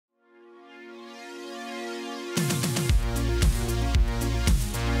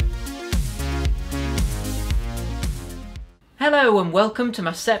Hello and welcome to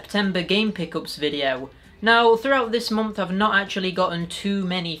my September game pickups video. Now, throughout this month I've not actually gotten too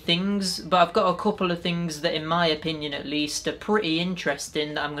many things, but I've got a couple of things that in my opinion at least are pretty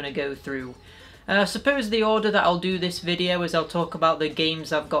interesting that I'm going to go through. I suppose the order that I'll do this video is I'll talk about the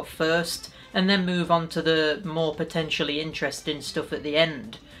games I've got first, and then move on to the more potentially interesting stuff at the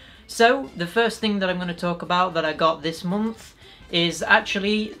end. So, the first thing that I'm going to talk about that I got this month is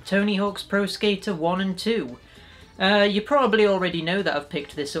actually Tony Hawk's Pro Skater 1 and 2. You probably already know that I've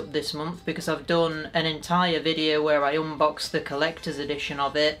picked this up this month because I've done an entire video where I unboxed the collector's edition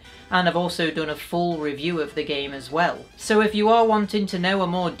of it, and I've also done a full review of the game as well. So if you are wanting to know a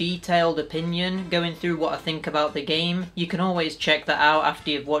more detailed opinion going through what I think about the game, you can always check that out after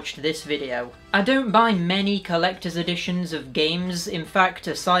you've watched this video. I don't buy many collector's editions of games. In fact,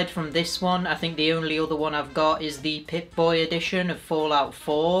 aside from this one, I think the only other one I've got is the Pip-Boy edition of Fallout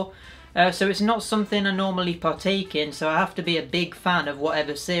 4. So it's not something I normally partake in, so I have to be a big fan of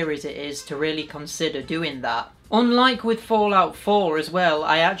whatever series it is to really consider doing that. Unlike with Fallout 4 as well,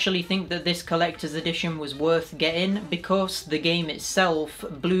 I actually think that this collector's edition was worth getting because the game itself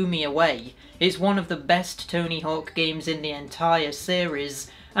blew me away. It's one of the best Tony Hawk games in the entire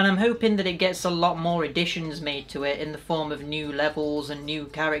series, and I'm hoping that it gets a lot more additions made to it in the form of new levels and new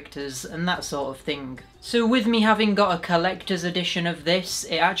characters and that sort of thing. So with me having got a collector's edition of this,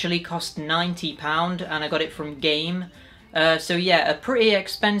 it actually cost £90 and I got it from Game. So yeah, a pretty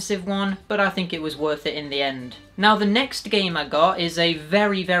expensive one, but I think it was worth it in the end. Now the next game I got is a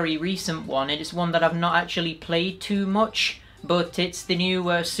very recent one, and it's one that I've not actually played too much, but it's the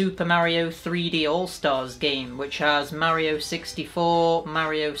new Super Mario 3D All-Stars game, which has Mario 64,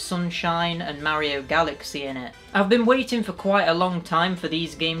 Mario Sunshine and Mario Galaxy in it. I've been waiting for quite a long time for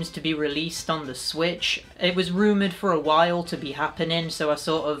these games to be released on the Switch. It was rumoured for a while to be happening, so I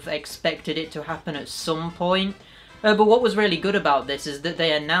sort of expected it to happen at some point. But what was really good about this is that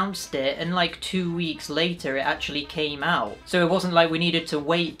they announced it and like 2 weeks later it actually came out. So it wasn't like we needed to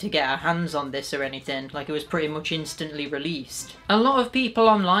wait to get our hands on this or anything, like it was pretty much instantly released. A lot of people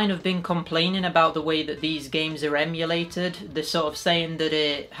online have been complaining about the way that these games are emulated. They're sort of saying that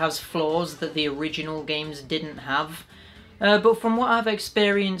it has flaws that the original games didn't have. But from what I've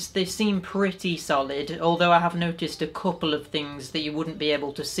experienced, they seem pretty solid, although I have noticed a couple of things that you wouldn't be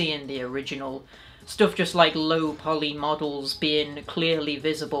able to see in the original. Stuff just like low poly models being clearly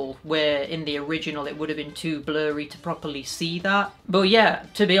visible, where in the original it would have been too blurry to properly see that. But yeah,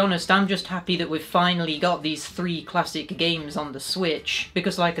 to be honest, I'm just happy that we've finally got these 3 classic games on the Switch,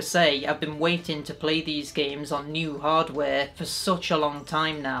 because like I say, I've been waiting to play these games on new hardware for such a long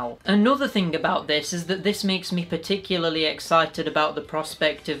time now. Another thing about this is that this makes me particularly excited about the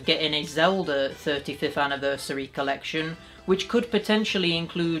prospect of getting a Zelda 35th anniversary collection, which could potentially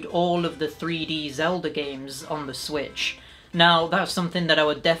include all of the 3D Zelda games on the Switch. Now, that's something that I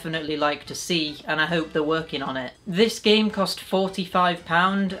would definitely like to see, and I hope they're working on it. This game cost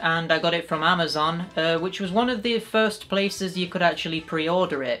 £45, and I got it from Amazon, which was one of the first places you could actually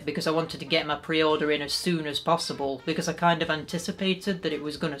pre-order it, because I wanted to get my pre-order in as soon as possible, because I kind of anticipated that it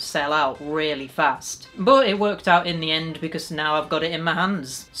was going to sell out really fast. But it worked out in the end, because now I've got it in my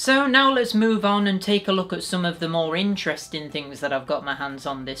hands. So now let's move on and take a look at some of the more interesting things that I've got my hands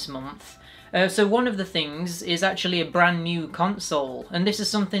on this month. So one of the things is actually a brand new console, and this is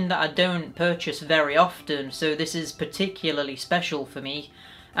something that I don't purchase very often, so this is particularly special for me,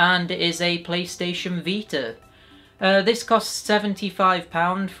 and it is a PlayStation Vita. This costs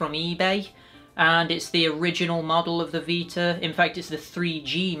 £75 from eBay, and it's the original model of the Vita. In fact, it's the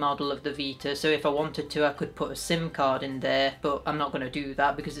 3G model of the Vita, so if I wanted to I could put a SIM card in there, but I'm not going to do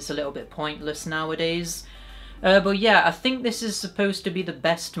that because it's a little bit pointless nowadays. But yeah, I think this is supposed to be the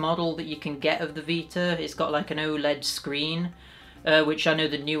best model that you can get of the Vita. It's got like an OLED screen, which I know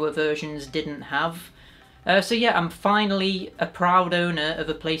the newer versions didn't have. So yeah, I'm finally a proud owner of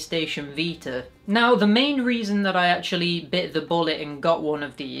a PlayStation Vita. Now, the main reason that I actually bit the bullet and got one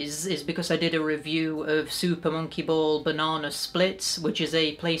of these is because I did a review of Super Monkey Ball Banana Splits, which is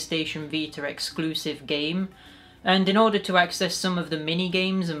a PlayStation Vita exclusive game. And in order to access some of the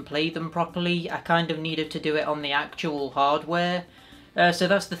mini-games and play them properly, I kind of needed to do it on the actual hardware. So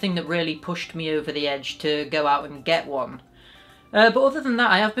that's the thing that really pushed me over the edge to go out and get one. But other than that,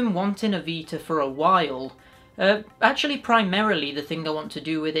 I have been wanting a Vita for a while. Actually, primarily the thing I want to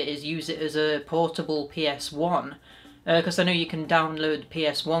do with it is use it as a portable PS1. Because I know you can download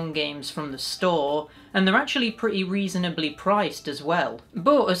PS1 games from the store, and they're actually pretty reasonably priced as well.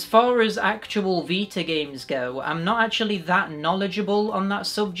 But as far as actual Vita games go, I'm not actually that knowledgeable on that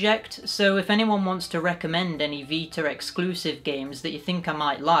subject, so if anyone wants to recommend any Vita exclusive games that you think I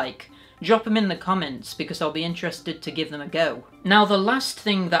might like, drop them in the comments because I'll be interested to give them a go. Now the last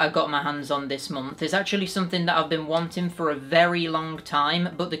thing that I got my hands on this month is actually something that I've been wanting for a very long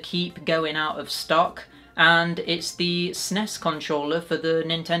time, but they keep going out of stock, and it's the SNES controller for the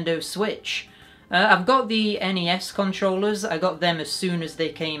Nintendo Switch. I've got the NES controllers, I got them as soon as they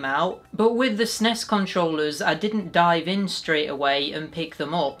came out, but with the SNES controllers I didn't dive in straight away and pick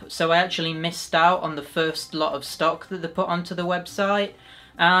them up, so I actually missed out on the first lot of stock that they put onto the website,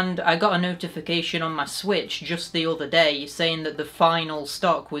 and I got a notification on my Switch just the other day saying that the final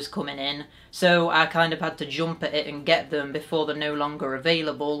stock was coming in, so I kind of had to jump at it and get them before they're no longer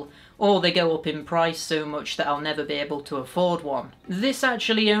available, or they go up in price so much that I'll never be able to afford one. This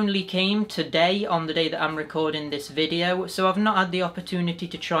actually only came today, on the day that I'm recording this video, so I've not had the opportunity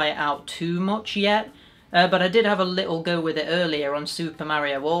to try it out too much yet, but I did have a little go with it earlier on Super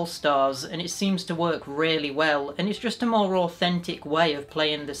Mario All-Stars, and it seems to work really well, and it's just a more authentic way of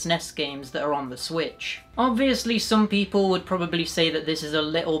playing the SNES games that are on the Switch. Obviously some people would probably say that this is a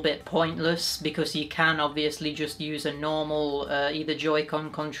little bit pointless, because you can obviously just use a normal either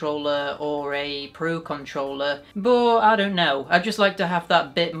Joy-Con controller or a Pro controller, but I don't know, I just like to have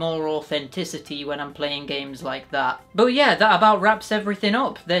that bit more authenticity when I'm playing games like that. But yeah, that about wraps everything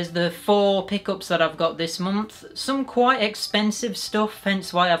up. There's the 4 pickups that I've got this month, some quite expensive stuff,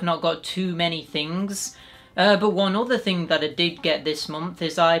 hence why I've not got too many things. But one other thing that I did get this month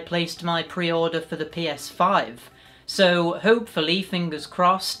is I placed my pre-order for the PS5. So hopefully, fingers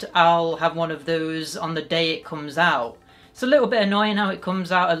crossed, I'll have one of those on the day it comes out. It's a little bit annoying how it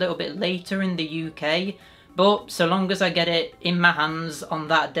comes out a little bit later in the UK, but so long as I get it in my hands on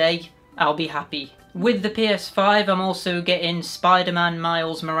that day, I'll be happy. With the PS5, I'm also getting Spider-Man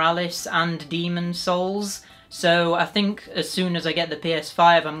Miles Morales and Demon's Souls. So I think as soon as I get the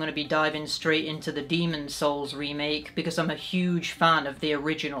PS5 I'm going to be diving straight into the Demon's Souls remake because I'm a huge fan of the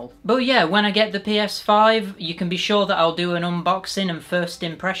original. But yeah, when I get the PS5 you can be sure that I'll do an unboxing and first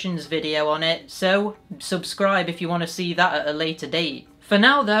impressions video on it, so subscribe if you want to see that at a later date. For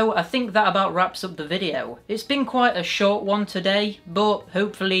now though, I think that about wraps up the video. It's been quite a short one today, but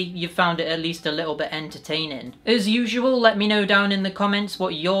hopefully you found it at least a little bit entertaining. As usual, let me know down in the comments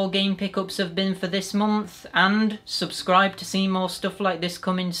what your game pickups have been for this month, and subscribe to see more stuff like this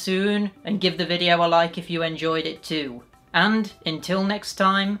coming soon, and give the video a like if you enjoyed it too. And until next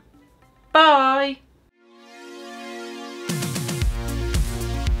time, bye!